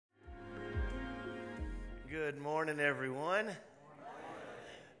Good morning, everyone.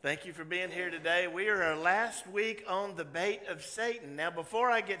 Thank you for being here today. We are our last week on the bait of Satan. Now,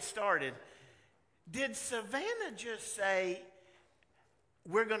 before I get started, did Savannah just say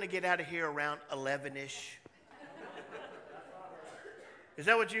we're going to get out of here around 11-ish? Is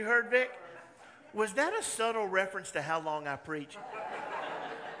that what you heard, Vic? Was that a subtle reference to how long I preach?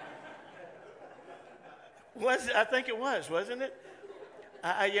 I think it was, wasn't it?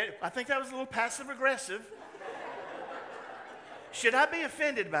 I think that was a little passive-aggressive. Should I be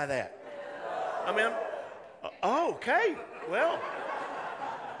offended by that? I mean, okay, well,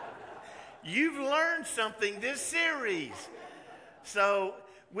 you've learned something this series. So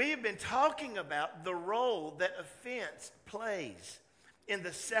we have been talking about the role that offense plays in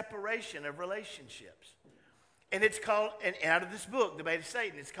the separation of relationships. And it's called, and out of this book, The Bait of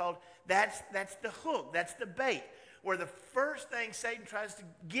Satan, it's called, that's the hook, that's the bait, where the first thing Satan tries to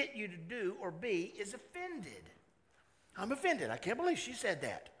get you to do or be is offended. I'm offended. I can't believe she said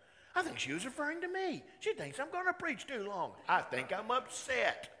that. I think she was referring to me. She thinks I'm going to preach too long. I think I'm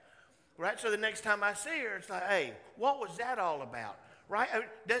upset. Right? So the next time I see her, it's like, hey, what was that all about? Right?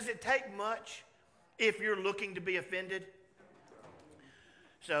 Does it take much if you're looking to be offended?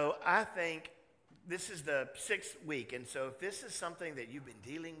 So I think this is the 6th week. And so if this is something that you've been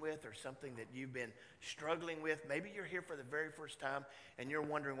dealing with or something that you've been struggling with, maybe you're here for the very first time and you're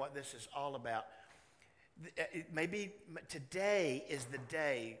wondering what this is all about. Maybe today is the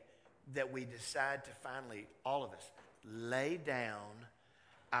day that we decide to finally, all of us, lay down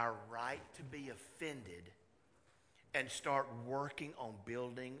our right to be offended and start working on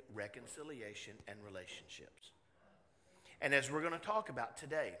building reconciliation and relationships. And as we're going to talk about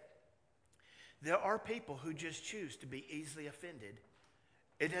today, there are people who just choose to be easily offended.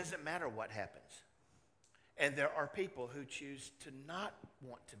 It doesn't matter what happens. And there are people who choose to not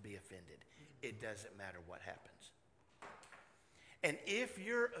want to be offended. It doesn't matter what happens. And if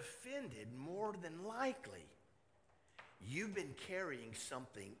you're offended, more than likely, you've been carrying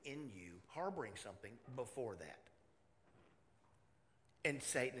something in you, harboring something before that. And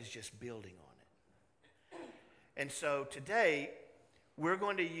Satan is just building on it. And so today, we're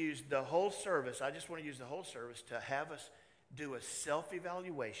going to use the whole service. I just want to use the whole service to have us do a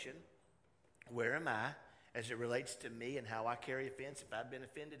self-evaluation. Where am I as it relates to me and how I carry offense? If I've been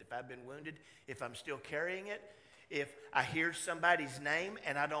offended, if I've been wounded, if I'm still carrying it, if I hear somebody's name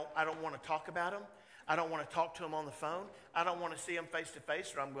and I don't want to talk about them, I don't want to talk to them on the phone, I don't want to see them face to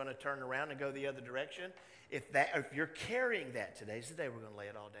face, or I'm going to turn around and go the other direction. If you're carrying that, today's the day we're going to lay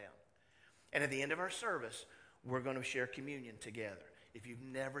it all down. And at the end of our service, we're going to share communion together. If you've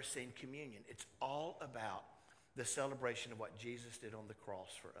never seen communion, it's all about the celebration of what Jesus did on the cross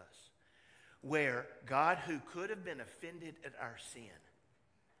for us, where God, who could have been offended at our sin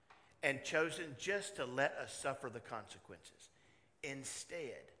and chosen just to let us suffer the consequences,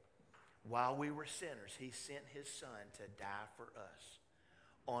 instead, while we were sinners, he sent his son to die for us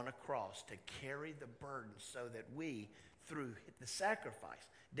on a cross to carry the burden so that we, through the sacrifice,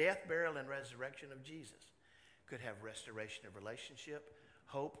 death, burial, and resurrection of Jesus, could have restoration of relationship,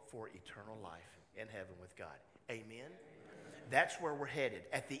 hope for eternal life in heaven with God. Amen? That's where we're headed.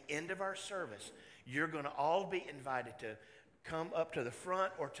 At the end of our service, you're going to all be invited to come up to the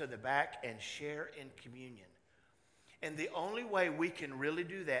front or to the back and share in communion. And the only way we can really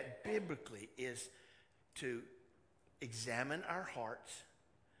do that biblically is to examine our hearts,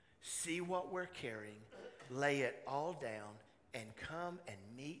 see what we're carrying, lay it all down, and come and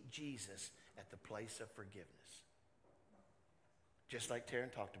meet Jesus at the place of forgiveness. Just like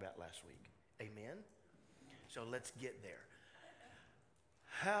Taryn talked about last week. Amen? So let's get there.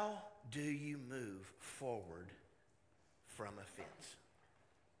 How do you move forward from offense?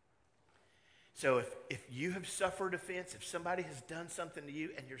 So if you have suffered offense, if somebody has done something to you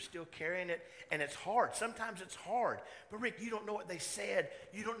and you're still carrying it, and it's hard. Sometimes it's hard. But Rick, you don't know what they said.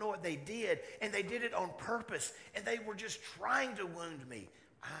 You don't know what they did. And they did it on purpose. And they were just trying to wound me.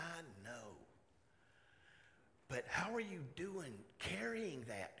 I know. But how are you doing carrying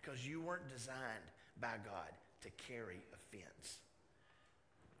that? Because you weren't designed by God to carry offense.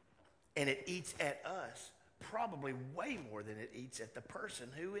 And it eats at us probably way more than it eats at the person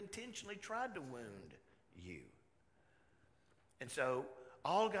who intentionally tried to wound you. And so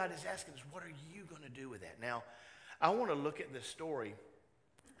all God is asking is, what are you going to do with that? Now, I want to look at this story,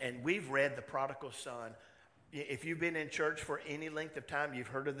 and we've read the prodigal son. If you've been in church for any length of time, you've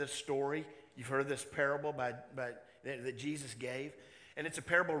heard of this story. You've heard of this parable that Jesus gave. And it's a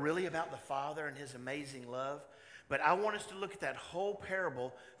parable really about the Father and his amazing love. But I want us to look at that whole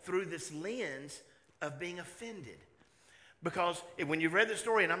parable through this lens of being offended. Because when you've read the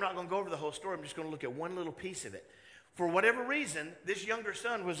story, and I'm not going to go over the whole story, I'm just going to look at one little piece of it. For whatever reason, this younger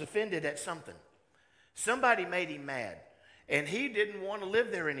son was offended at something. Somebody made him mad, and he didn't want to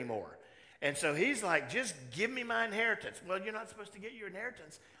live there anymore. And so he's like, just give me my inheritance. Well, you're not supposed to get your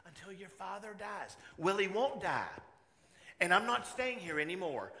inheritance until your father dies. Well, he won't die, and I'm not staying here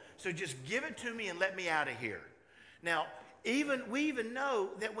anymore. So just give it to me and let me out of here. Now, we even know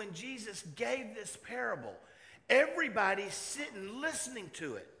that when Jesus gave this parable, everybody's sitting listening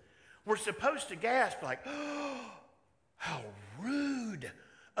to it. We're supposed to gasp like, oh, how rude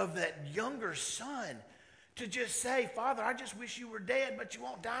of that younger son to just say, Father, I just wish you were dead, but you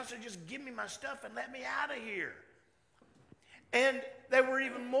won't die, so just give me my stuff and let me out of here. And they were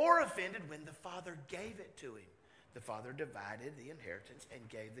even more offended when the father gave it to him. The father divided the inheritance and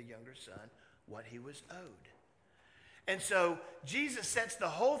gave the younger son what he was owed. And so Jesus sets the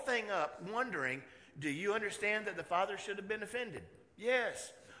whole thing up wondering, do you understand that the father should have been offended?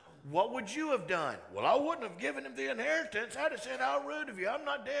 Yes. What would you have done? Well, I wouldn't have given him the inheritance. I'd have said, how rude of you. I'm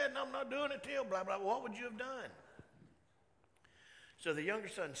not dead and I'm not doing it till blah, blah. What would you have done? So the younger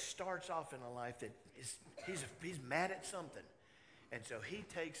son starts off in a life that he's mad at something. And so he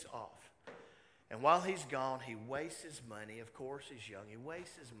takes off. And while he's gone, he wastes his money. Of course, he's young. He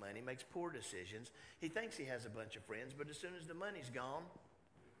wastes his money, makes poor decisions. He thinks he has a bunch of friends, but as soon as the money's gone,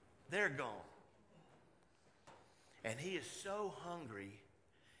 they're gone. And he is so hungry,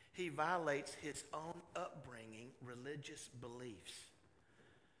 he violates his own upbringing, religious beliefs,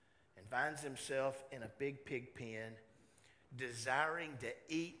 and finds himself in a big pig pen, desiring to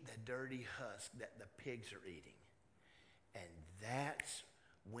eat the dirty husk that the pigs are eating. And that's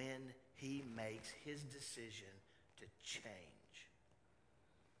when he makes his decision to change.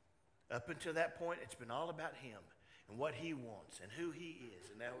 Up until that point, it's been all about him and what he wants and who he is.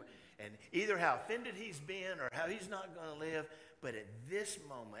 And either how offended he's been or how he's not going to live. But at this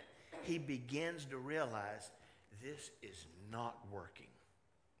moment, he begins to realize this is not working.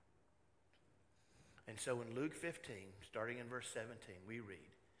 And so in Luke 15, starting in verse 17, we read,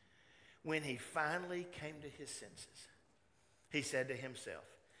 when he finally came to his senses, he said to himself,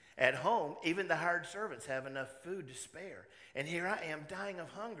 at home, even the hired servants have enough food to spare. And here I am dying of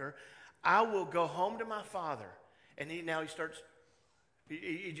hunger. I will go home to my father. And he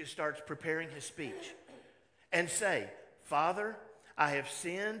just starts preparing his speech. And say, Father, I have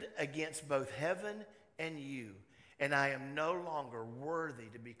sinned against both heaven and you, and I am no longer worthy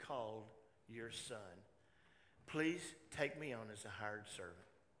to be called your son. Please take me on as a hired servant.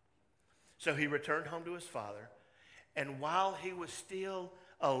 So he returned home to his father, and while he was still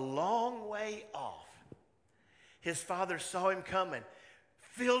a long way off, his father saw him coming,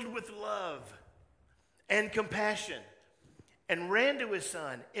 filled with love and compassion, and ran to his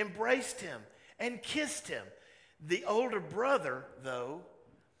son, embraced him, and kissed him. The older brother, though,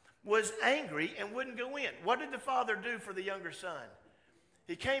 was angry and wouldn't go in. What did the father do for the younger son?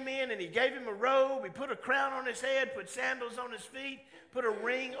 He came in and he gave him a robe. He put a crown on his head, put sandals on his feet, put a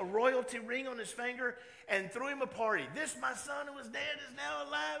ring, a royalty ring on his finger, and threw him a party. This, my son who was dead, is now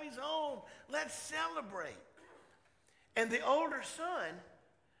alive. He's home. Let's celebrate. And the older son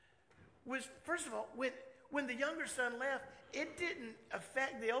was, first of all, when the younger son left, it didn't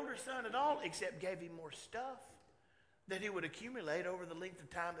affect the older son at all, except gave him more stuff that he would accumulate over the length of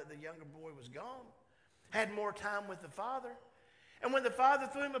time that the younger boy was gone. Had more time with the father. And when the father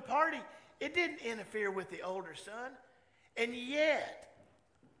threw him a party, it didn't interfere with the older son. And yet,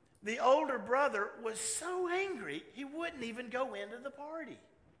 the older brother was so angry, he wouldn't even go into the party.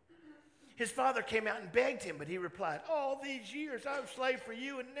 His father came out and begged him, but he replied, all these years I've slaved for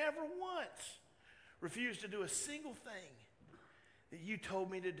you and never once refused to do a single thing that you told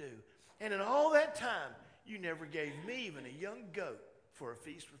me to do. And in all that time, you never gave me even a young goat for a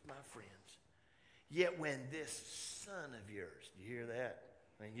feast with my friends. Yet when this son of yours, do you hear that?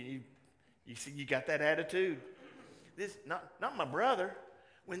 I mean, you see, you got that attitude. This, not my brother.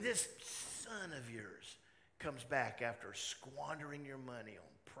 When this son of yours comes back after squandering your money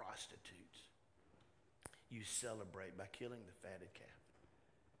on prostitutes, you celebrate by killing the fatted calf.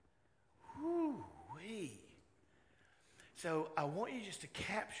 Whoo-wee. So I want you just to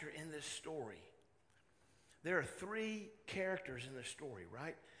capture in this story, there are three characters in the story,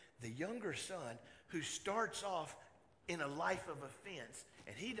 right? The younger son who starts off in a life of offense,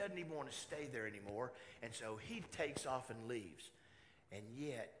 and he doesn't even want to stay there anymore, and so he takes off and leaves. And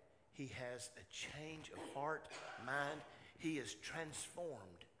yet, he has a change of heart, mind. He is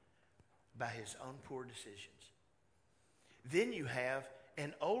transformed by his own poor decisions. Then you have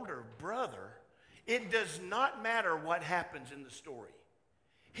an older brother. It does not matter what happens in the story.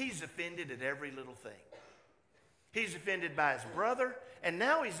 He's offended at every little thing. He's offended by his brother, and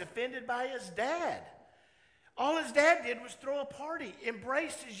now he's offended by his dad. All his dad did was throw a party,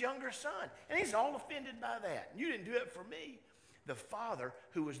 embrace his younger son, and he's all offended by that. You didn't do it for me. The father,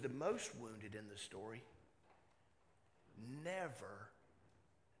 who was the most wounded in the story, never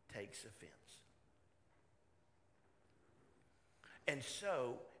takes offense. And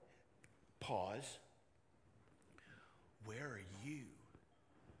so, pause. Where are you?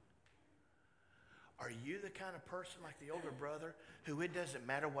 Are you the kind of person like the older brother who it doesn't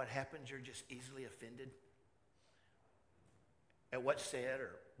matter what happens, you're just easily offended at what's said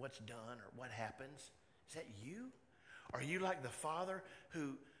or what's done or what happens? Is that you? Are you like the father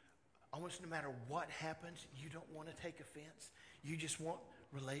who almost no matter what happens, you don't want to take offense? You just want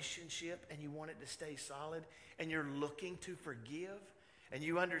relationship and you want it to stay solid and you're looking to forgive and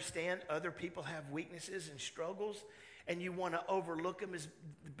you understand other people have weaknesses and struggles and you want to overlook them as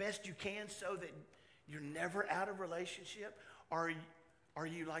the best you can so that you're never out of relationship? Are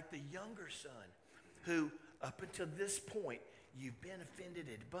you like the younger son who up until this point you've been offended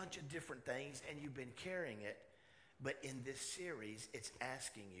at a bunch of different things and you've been carrying it? But in this series, it's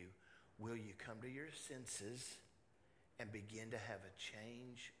asking you, will you come to your senses and begin to have a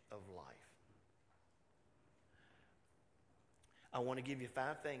change of life? I want to give you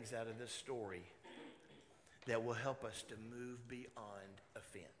 5 things out of this story that will help us to move beyond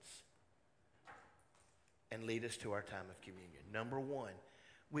offense and lead us to our time of communion. Number 1,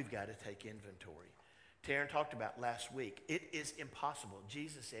 we've got to take inventory. Taryn talked about last week, it is impossible.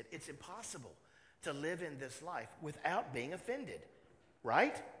 Jesus said, it's impossible to live in this life without being offended,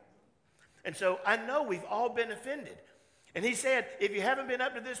 right? And so I know we've all been offended. And he said, if you haven't been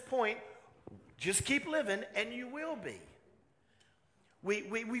up to this point, just keep living and you will be.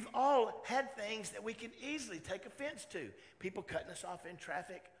 We've all had things that we can easily take offense to. People cutting us off in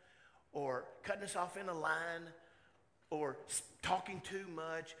traffic or cutting us off in a line or talking too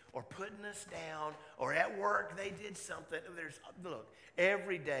much or putting us down or at work they did something. Look,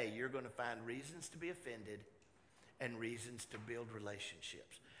 every day you're going to find reasons to be offended and reasons to build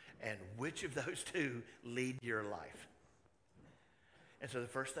relationships. And which of those two lead your life? And so the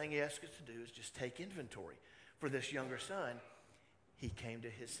first thing he asks us to do is just take inventory. For this younger son, he came to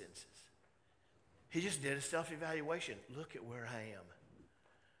his senses. He just did a self-evaluation. Look at where I am.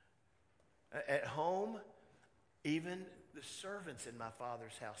 At home, even the servants in my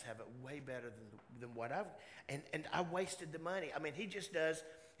father's house have it way better than what I've... And I wasted the money. I mean, he just does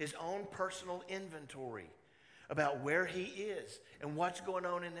his own personal inventory about where he is and what's going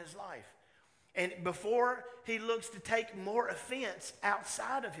on in his life. And before he looks to take more offense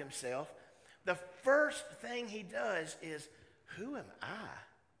outside of himself, the first thing he does is, who am I?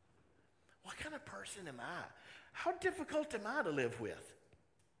 What kind of person am I? How difficult am I to live with?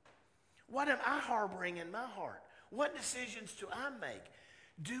 What am I harboring in my heart? What decisions do I make?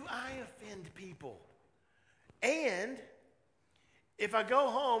 Do I offend people? And if I go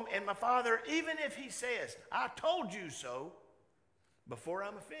home and my father, even if he says, I told you so, before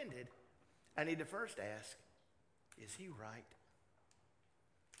I'm offended, I need to first ask, is he right?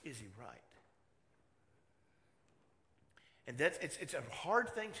 Is he right? And it's a hard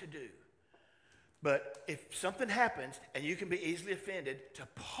thing to do. But if something happens and you can be easily offended, to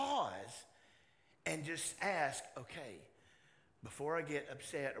pause and just ask, okay, before I get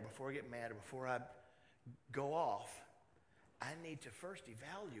upset or before I get mad or before I go off, I need to first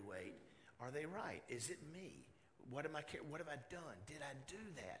evaluate, are they right? Is it me? What have I done? Did I do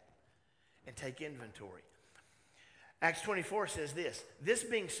that? And take inventory. Acts 24 says this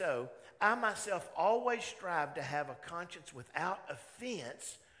being so, I myself always strive to have a conscience without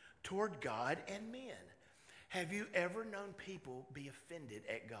offense toward God and men. Have you ever known people be offended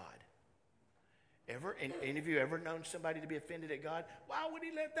at God? Ever? Any of you ever known somebody to be offended at God? Why would he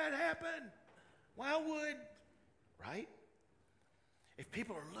let that happen? Why would? Right? If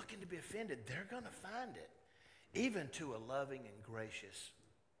people are looking to be offended, they're going to find it. Even to a loving and gracious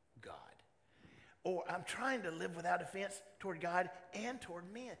God. Or I'm trying to live without offense toward God and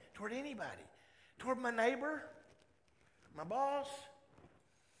toward men, toward anybody. Toward my neighbor, my boss,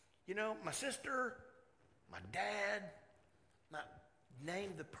 my sister, my dad.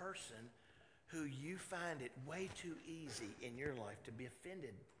 Name the person who you find it way too easy in your life to be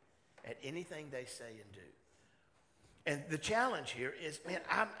offended at anything they say and do. And the challenge here is, man,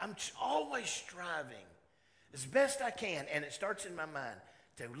 I'm always striving as best I can, and it starts in my mind,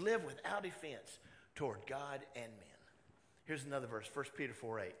 to live without offense toward God and men. Here's another verse, 1 Peter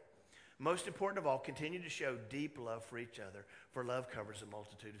 4:8. Most important of all, continue to show deep love for each other, for love covers a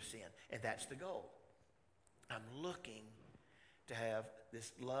multitude of sin. And that's the goal. I'm looking to have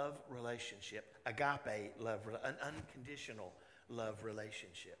this love relationship, agape love, an unconditional love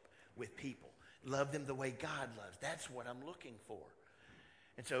relationship with people. Love them the way God loves. That's what I'm looking for.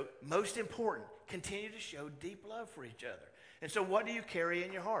 And so, most important, continue to show deep love for each other. And so, what do you carry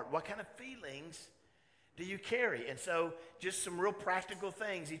in your heart? What kind of feelings do you carry? And so, just some real practical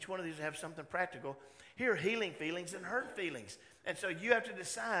things. Each one of these have something practical. Here are healing feelings and hurt feelings. And so, you have to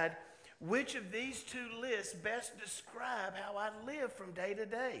decide which of these two lists best describe how I live from day to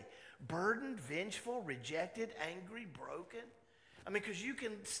day. Burdened, vengeful, rejected, angry, broken. I mean, because you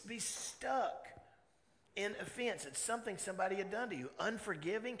can be stuck in offense. It's something somebody had done to you.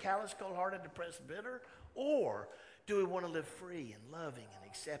 Unforgiving, callous, cold-hearted, depressed, bitter. Or do we want to live free and loving and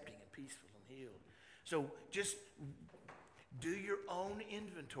accepting and peaceful and healed? So just do your own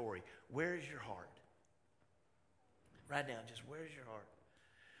inventory. Where is your heart? Right now, just where's your heart?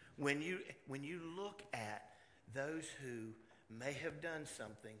 When you look at those who may have done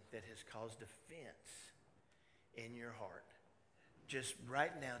something that has caused offense in your heart, just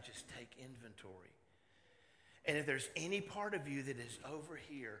right now, just take inventory. And if there's any part of you that is over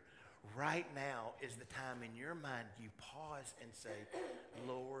here, right now is the time in your mind you pause and say,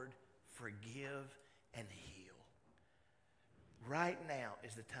 Lord, forgive and heal. Right now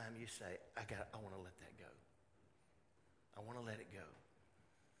is the time you say, I want to let that go. I want to let it go.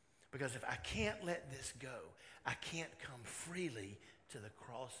 Because if I can't let this go, I can't come freely to the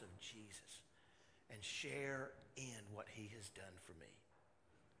cross of Jesus and share in what he has done for me.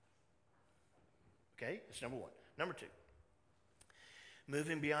 Okay, that's number one. Number two,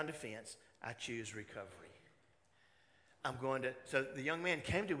 moving beyond offense, I choose recovery. So the young man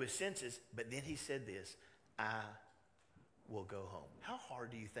came to his senses, but then he said this, I will go home. How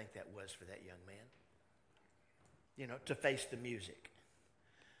hard do you think that was for that young man? You know, to face the music,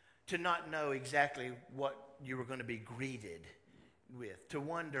 to not know exactly what you were going to be greeted with, to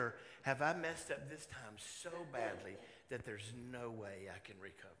wonder, have I messed up this time so badly that there's no way I can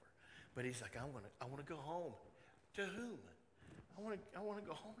recover? But he's like, I want to go home. To whom? I want to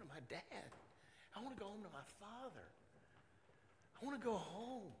go home to my dad. I want to go home to my father. I want to go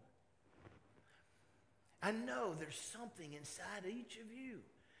home. I know there's something inside each of you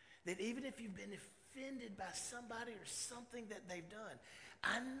that even if you've been offended by somebody or something that they've done,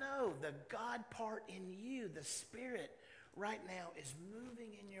 I know the God part in you, the Spirit right now is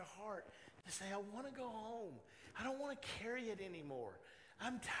moving in your heart to say, I want to go home. I don't want to carry it anymore.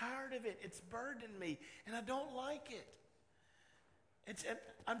 I'm tired of it. It's burdened me, and I don't like it.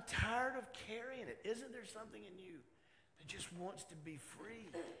 I'm tired of carrying it. Isn't there something in you that just wants to be free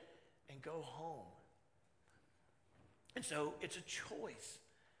and go home? And so it's a choice.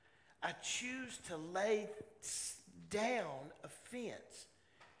 I choose to lay down offense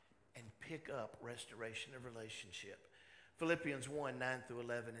and pick up restoration of relationship. Philippians 1, 9 through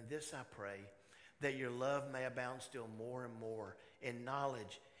 11, and this I pray, that your love may abound still more and more in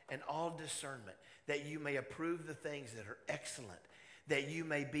knowledge and all discernment, that you may approve the things that are excellent, that you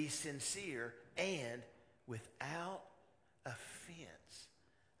may be sincere and without offense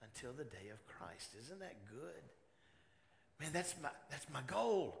until the day of Christ. Isn't that good? Man, that's my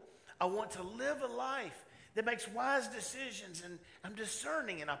goal. I want to live a life that makes wise decisions, and I'm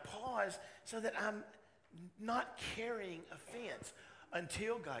discerning, and I pause so that I'm not carrying offense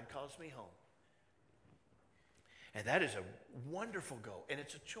until God calls me home. And that is a wonderful goal, and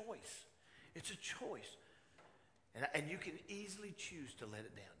it's a choice. It's a choice. And you can easily choose to let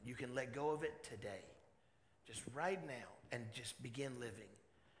it down. You can let go of it today, just right now, and just begin living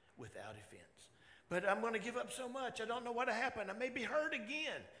without offense. But I'm going to give up so much. I don't know what will happen. I may be hurt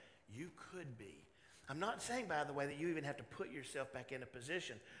again. You could be. I'm not saying, by the way, that you even have to put yourself back in a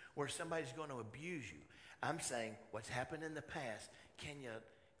position where somebody's going to abuse you. I'm saying what's happened in the past, can you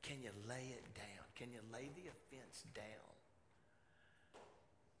lay it down? Can you lay the offense down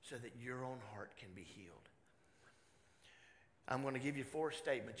so that your own heart can be healed? I'm going to give you 4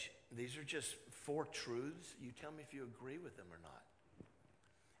 statements. These are just 4 truths. You tell me if you agree with them or not.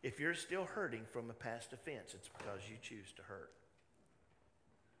 If you're still hurting from a past offense, it's because you choose to hurt.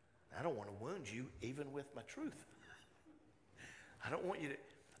 I don't want to wound you even with my truth. I don't want you to,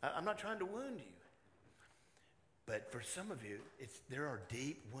 I'm not trying to wound you. But for some of you, there are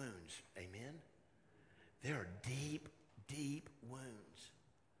deep wounds. Amen? There are deep, deep wounds.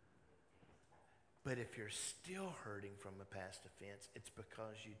 But if you're still hurting from a past offense, it's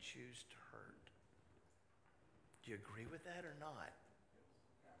because you choose to hurt. Do you agree with that or not?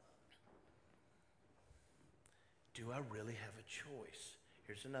 Do I really have a choice?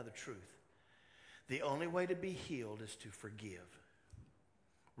 Here's another truth. The only way to be healed is to forgive,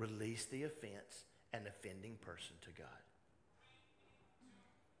 release the offense and offending person to God.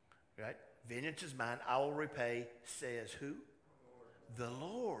 Right? Vengeance is mine, I will repay, says who? The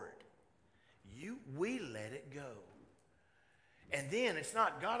Lord. We let it go. And then it's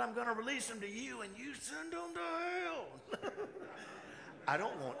not, God, I'm going to release them to you and you send them to hell. I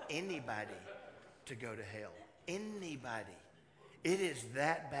don't want anybody to go to hell. Anybody. It is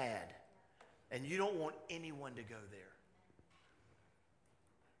that bad. And you don't want anyone to go there.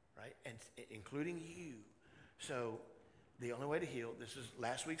 Right? And including you. So the only way to heal, this is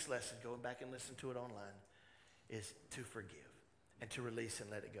last week's lesson, go back and listen to it online, is to forgive and to release and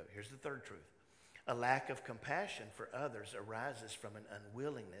let it go. Here's the third truth. A lack of compassion for others arises from an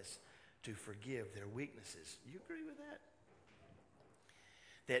unwillingness to forgive their weaknesses. You agree with that?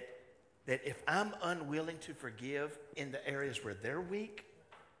 That if I'm unwilling to forgive in the areas where they're weak,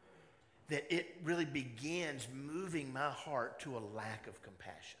 that it really begins moving my heart to a lack of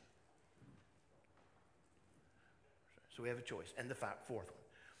compassion. So we have a choice. And the fourth one.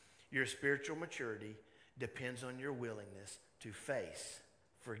 Your spiritual maturity depends on your willingness to face,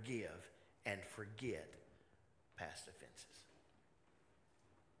 forgive, and forget past offenses.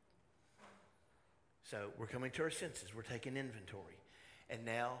 So we're coming to our senses. We're taking inventory. And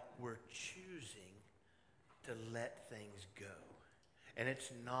now we're choosing to let things go. And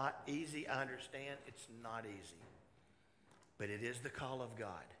it's not easy. I understand it's not easy. But it is the call of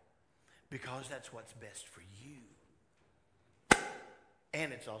God. Because that's what's best for you.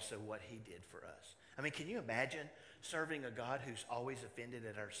 And it's also what he did for us. I mean, can you imagine serving a God who's always offended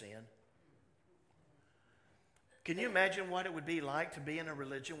at our sin? Can you imagine what it would be like to be in a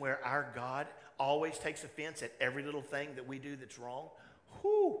religion where our God always takes offense at every little thing that we do that's wrong?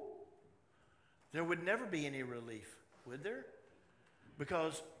 Whew! There would never be any relief, would there?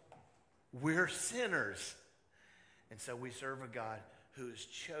 Because we're sinners. And so we serve a God who has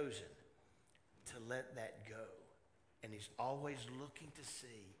chosen to let that go. And he's always looking to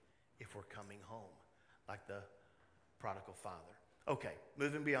see if we're coming home, like the prodigal father. Okay,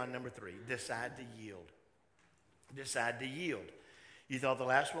 moving beyond number 3, decide to yield. Decide to yield. You thought the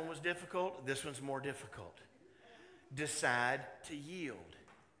last one was difficult? This one's more difficult. Decide to yield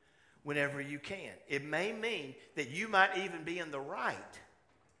whenever you can. It may mean that you might even be in the right,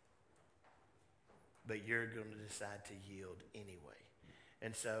 but you're going to decide to yield anyway.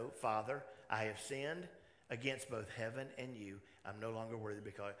 And so, Father, I have sinned against both heaven and you. I'm no longer worthy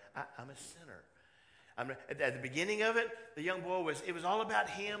because I'm a sinner. At the beginning of it, the young boy it was all about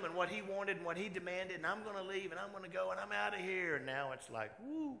him and what he wanted and what he demanded, and I'm going to leave and I'm going to go and I'm out of here. And now it's like,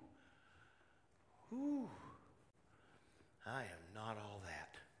 whoo, I am not all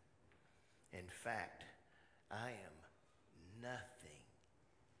that. In fact, I am nothing.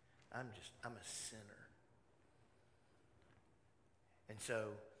 I'm a sinner. And so,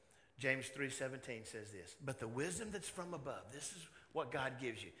 James 3:17 says this, but the wisdom that's from above, this is what God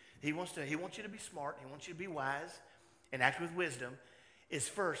gives you. He wants you to be smart. He wants you to be wise and act with wisdom. Is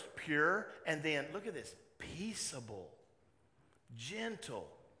first pure and then, look at this, peaceable, gentle,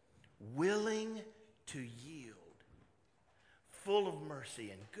 willing to yield, full of mercy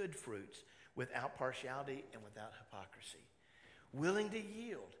and good fruits, without partiality and without hypocrisy. Willing to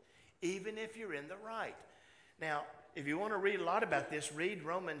yield, even if you're in the right. Now, if you want to read a lot about this, read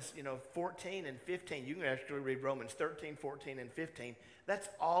Romans 14 and 15. You can actually read Romans 13, 14, and 15. That's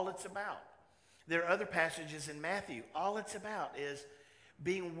all it's about. There are other passages in Matthew. All it's about is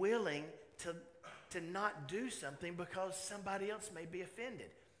being willing to not do something because somebody else may be offended.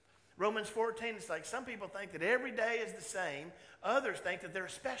 Romans 14, it's like some people think that every day is the same. Others think that there are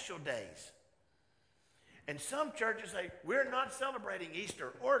special days. And some churches say, we're not celebrating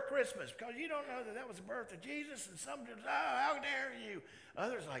Easter or Christmas because you don't know that was the birth of Jesus. And some just, how dare you?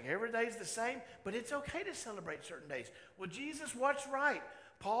 Others like, every day's the same, but it's okay to celebrate certain days. Well, Jesus, what's right?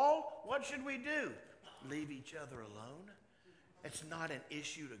 Paul, what should we do? Leave each other alone. It's not an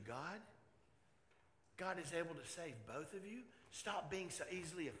issue to God. God is able to save both of you. Stop being so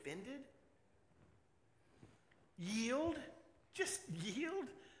easily offended. Yield. Just yield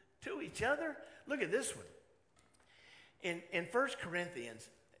to each other. Look at this one. In 1 Corinthians,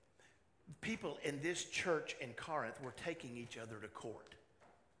 people in this church in Corinth were taking each other to court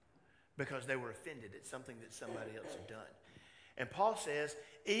because they were offended at something that somebody else had done. And Paul says,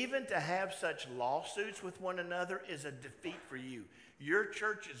 even to have such lawsuits with one another is a defeat for you. Your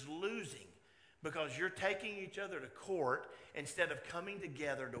church is losing because you're taking each other to court instead of coming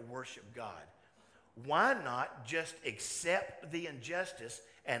together to worship God. Why not just accept the injustice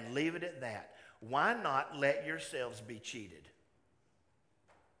and leave it at that? Why not let yourselves be cheated?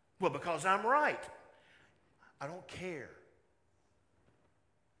 Well, because I'm right. I don't care.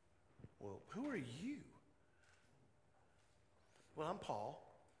 Well, who are you? Well, I'm Paul.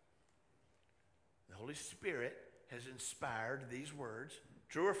 Holy Spirit has inspired these words.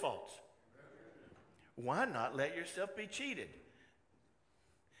 True or false? Why not let yourself be cheated?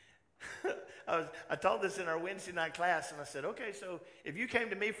 I taught this in our Wednesday night class, and I said, okay, so if you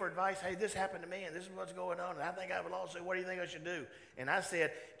came to me for advice, hey, this happened to me, and this is what's going on, and I think I have a lawsuit, what do you think I should do? And I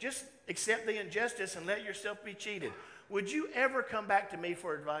said, just accept the injustice and let yourself be cheated. Would you ever come back to me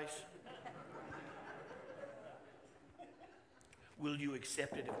for advice? Will you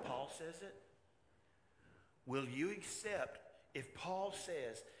accept it if Paul says it? Will you accept if Paul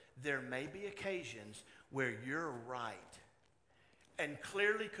says there may be occasions where you're right and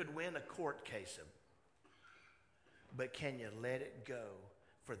clearly could win a court case, but can you let it go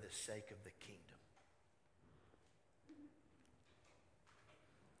for the sake of the kingdom?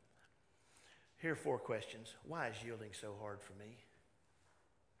 Here are 4 questions. Why is yielding so hard for me?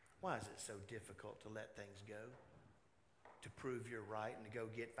 Why is it so difficult to let things go? To prove you're right and to go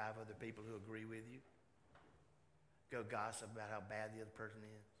get 5 other people who agree with you? Go gossip about how bad the other person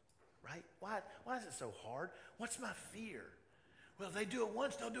is? Right? Why is it so hard? What's my fear? Well, if they do it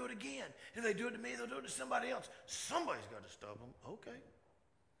once, they'll do it again. If they do it to me, they'll do it to somebody else. Somebody's got to stop them. Okay.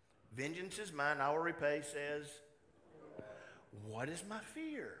 Vengeance is mine, I will repay, says. What is my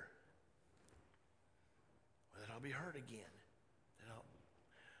fear? Well, that I'll be hurt again.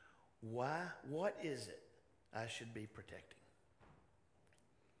 Why? What is it I should be protecting?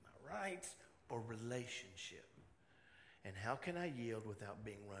 My rights or relationship? And how can I yield without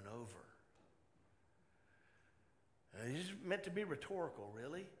being run over? It's meant to be rhetorical,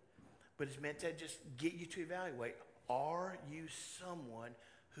 really. But it's meant to just get you to evaluate. Are you someone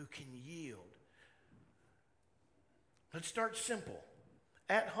who can yield? Let's start simple.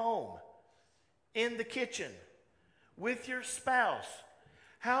 At home, in the kitchen, with your spouse.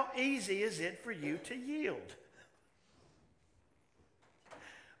 How easy is it for you to yield?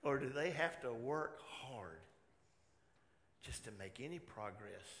 Or do they have to work hard just to make any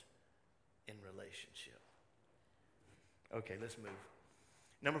progress in relationship? Okay, let's move.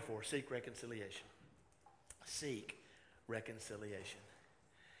 Number 4, seek reconciliation. Seek reconciliation.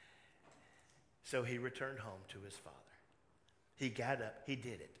 So he returned home to his father. He got up. He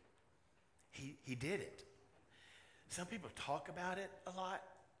did it. He did it. Some people talk about it a lot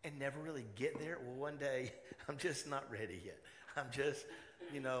and never really get there. Well, one day, I'm just not ready yet. I'm just,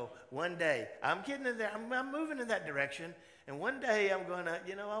 one day, I'm getting in there. I'm moving in that direction. And one day I'm going to,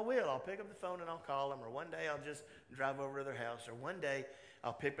 I will. I'll pick up the phone and I'll call them. Or one day I'll just drive over to their house. Or one day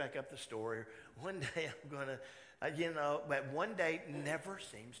I'll pick back up the story. Or one day I'm going to, but one day never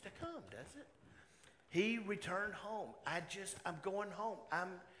seems to come, does it? He returned home. I'm going home.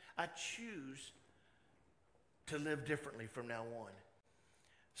 I choose to live differently from now on.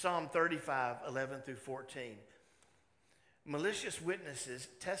 Psalm 35, 11 through 14. Malicious witnesses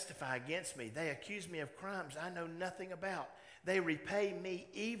testify against me. They accuse me of crimes I know nothing about. They repay me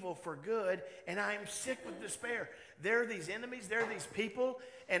evil for good, and I am sick with despair. There are these enemies, there are these people,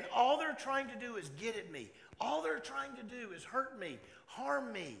 and all they're trying to do is get at me. All they're trying to do is hurt me,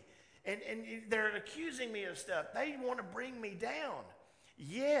 harm me, and they're accusing me of stuff. They want to bring me down.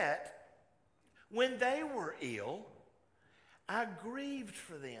 Yet, when they were ill, I grieved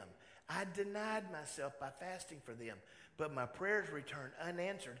for them. I denied myself by fasting for them. But my prayers returned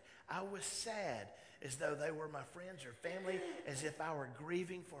unanswered. I was sad, as though they were my friends or family, as if I were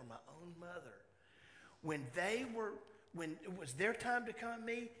grieving for my own mother. When it was their time to come at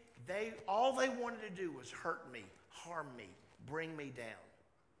me, all they wanted to do was hurt me, harm me, bring me down.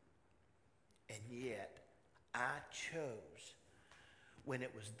 And yet, I chose, when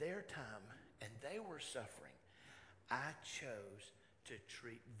it was their time and they were suffering, I chose to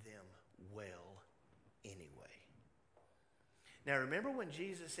treat them well anyway. Now remember when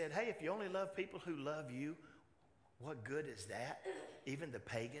Jesus said, hey, if you only love people who love you, what good is that? Even the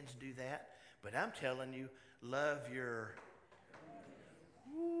pagans do that. But I'm telling you, love your...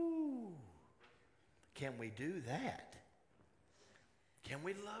 Ooh. Can we do that? Can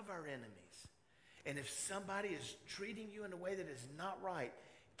we love our enemies? And if somebody is treating you in a way that is not right,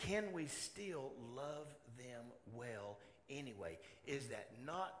 can we still love them well anyway? Is that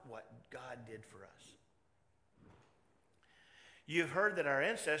not what God did for us? You've heard that our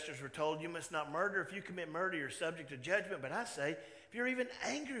ancestors were told you must not murder. If you commit murder, you're subject to judgment. But I say, if you're even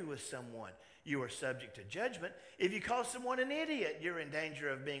angry with someone, you are subject to judgment. If you call someone an idiot, you're in danger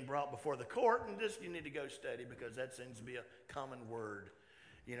of being brought before the court. And you need to go study, because that seems to be a common word,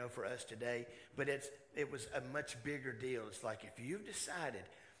 for us today. But it was a much bigger deal. It's like if you've decided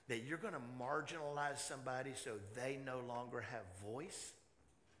that you're going to marginalize somebody so they no longer have voice,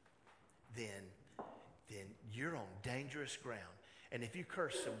 then you're on dangerous ground. And if you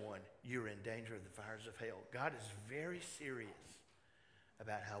curse someone, you're in danger of the fires of hell. God is very serious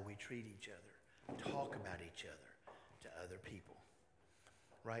about how we treat each other, talk about each other to other people.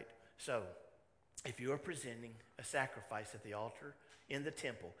 Right? So, if you are presenting a sacrifice at the altar in the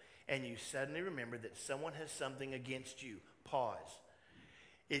temple, and you suddenly remember that someone has something against you, pause.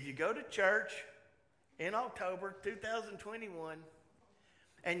 If you go to church in October 2021,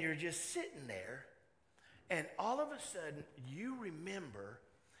 and you're just sitting there, and all of a sudden you remember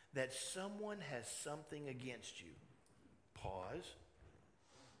that someone has something against you, pause.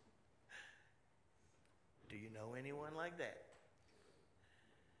 Do you know anyone like that?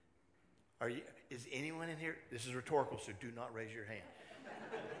 Is anyone in here? This is rhetorical, so do not raise your hand.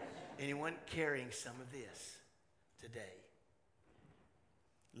 Anyone carrying some of this today?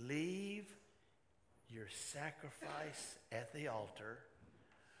 Leave your sacrifice at the altar.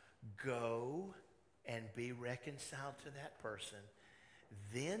 Go and be reconciled to that person.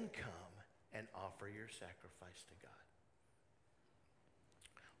 Then come and offer your sacrifice to God.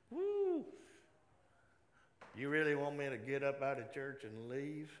 Woo! You really want me to get up out of church and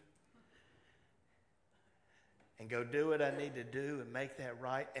leave? And go do what I need to do and make that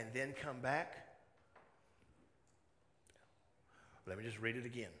right and then come back? Let me just read it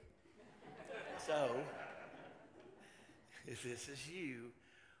again. So, if this is you,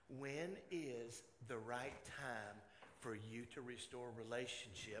 when is the right time for you to restore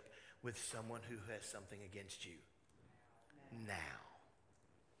relationship with someone who has something against you? Now.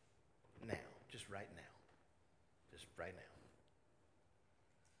 Now. Just right now. Just right now.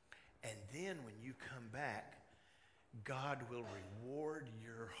 And then when you come back, God will reward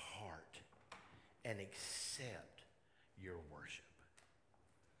your heart and accept your worship.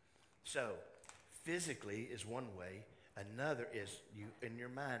 So, physically is one way. Another is you, in your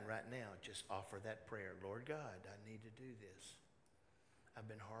mind right now, just offer that prayer. Lord God, I need to do this. I've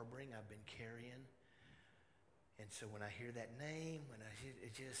been harboring, I've been carrying. And so when I hear that name, and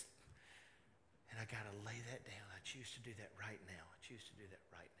I got to lay that down. I choose to do that right now. I choose to do that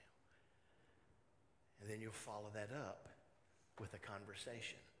right now. And then you'll follow that up with a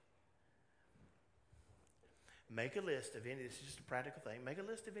conversation. Make a list of any, this is just a practical thing, make a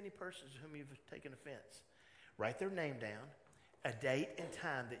list of any persons whom you've taken offense. Write their name down, a date and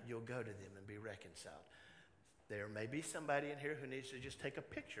time that you'll go to them and be reconciled. There may be somebody in here who needs to just take a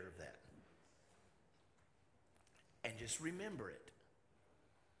picture of that. And just remember it.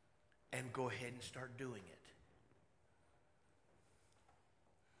 And go ahead and start doing it.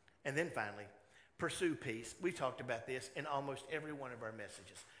 And then finally, pursue peace. We've talked about this in almost every one of our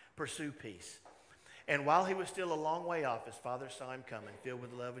messages. Pursue peace. And while he was still a long way off, his father saw him coming. Filled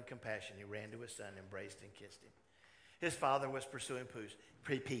with love and compassion, he ran to his son, embraced and kissed him. His father was pursuing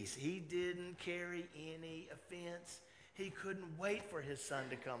peace. He didn't carry any offense. He couldn't wait for his son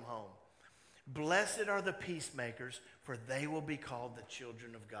to come home. Blessed are the peacemakers, for they will be called the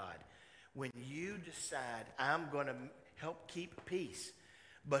children of God. When you decide, I'm going to help keep peace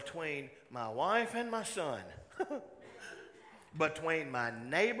between my wife and my son, between my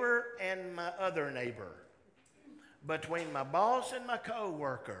neighbor and my other neighbor, between my boss and my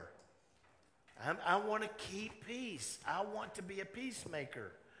co-worker. I want to keep peace. I want to be a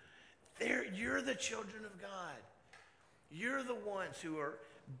peacemaker. You're the children of God. You're the ones who are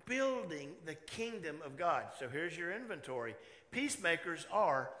building the kingdom of God. So here's your inventory. Peacemakers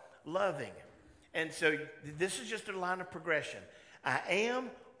are loving. And so this is just a line of progression. I am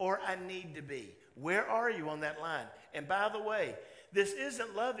or I need to be. Where are you on that line? And by the way, this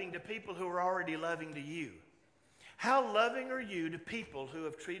isn't loving to people who are already loving to you. How loving are you to people who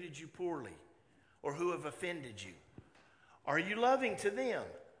have treated you poorly or who have offended you? Are you loving to them?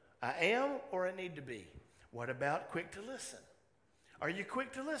 I am or I need to be. What about quick to listen? Are you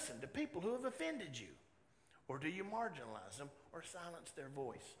quick to listen to people who have offended you? Or do you marginalize them or silence their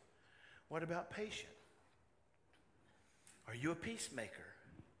voice? What about patient? Are you a peacemaker?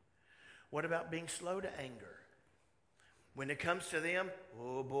 What about being slow to anger? When it comes to them,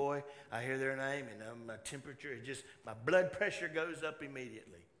 oh boy, I hear their name and my temperature, my blood pressure goes up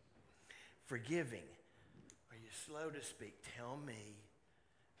immediately. Forgiving. Are you slow to speak? Tell me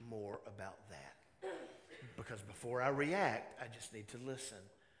more about that. Because before I react, I just need to listen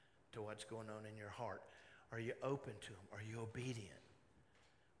to what's going on in your heart. Are you open to them? Are you obedient?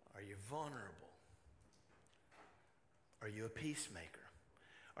 Are you vulnerable? Are you a peacemaker?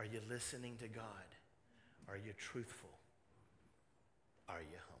 Are you listening to God? Are you truthful? Are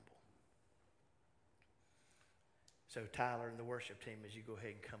you humble? So Tyler and the worship team, as you go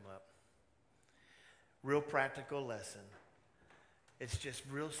ahead and come up. Real practical lesson. It's just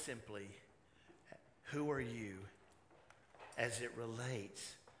real simply, who are you as it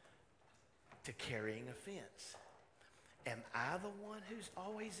relates to carrying offense. Am I the one who's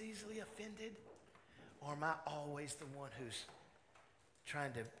always easily offended? Or am I always the one who's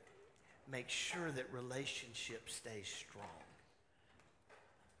trying to make sure that relationship stays strong?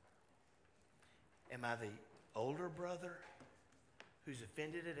 Am I the older brother who's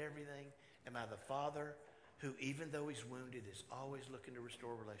offended at everything? Am I the father who, even though he's wounded, is always looking to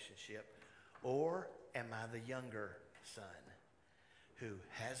restore relationship? Or am I the younger son who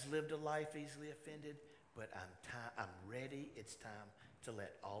has lived a life easily offended, but I'm ready, it's time to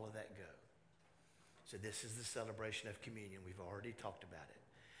let all of that go? So this is the celebration of communion. We've already talked about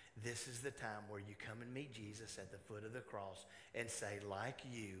it. This is the time where you come and meet Jesus at the foot of the cross and say, like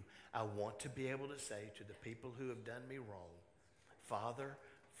you, I want to be able to say to the people who have done me wrong, Father,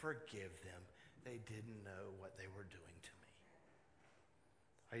 forgive them. They didn't know what they were doing to me.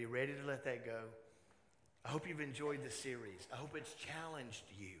 Are you ready to let that go? I hope you've enjoyed the series. I hope it's challenged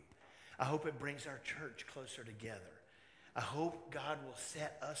you. I hope it brings our church closer together. I hope God will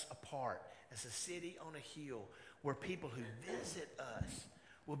set us apart as a city on a hill where people who visit us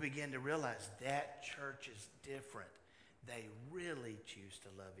will begin to realize that church is different. They really choose to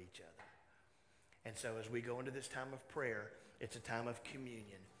love each other. And so as we go into this time of prayer, it's a time of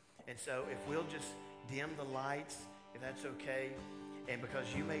communion. And so if we'll just dim the lights, if that's okay, and because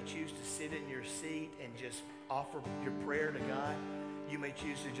you may choose to sit in your seat and just offer your prayer to God, you may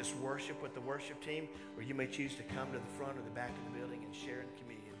choose to just worship with the worship team, or you may choose to come to the front or the back of the building and share in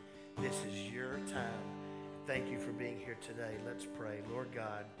communion. This is your time. Thank you for being here today. Let's pray. Lord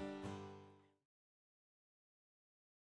God,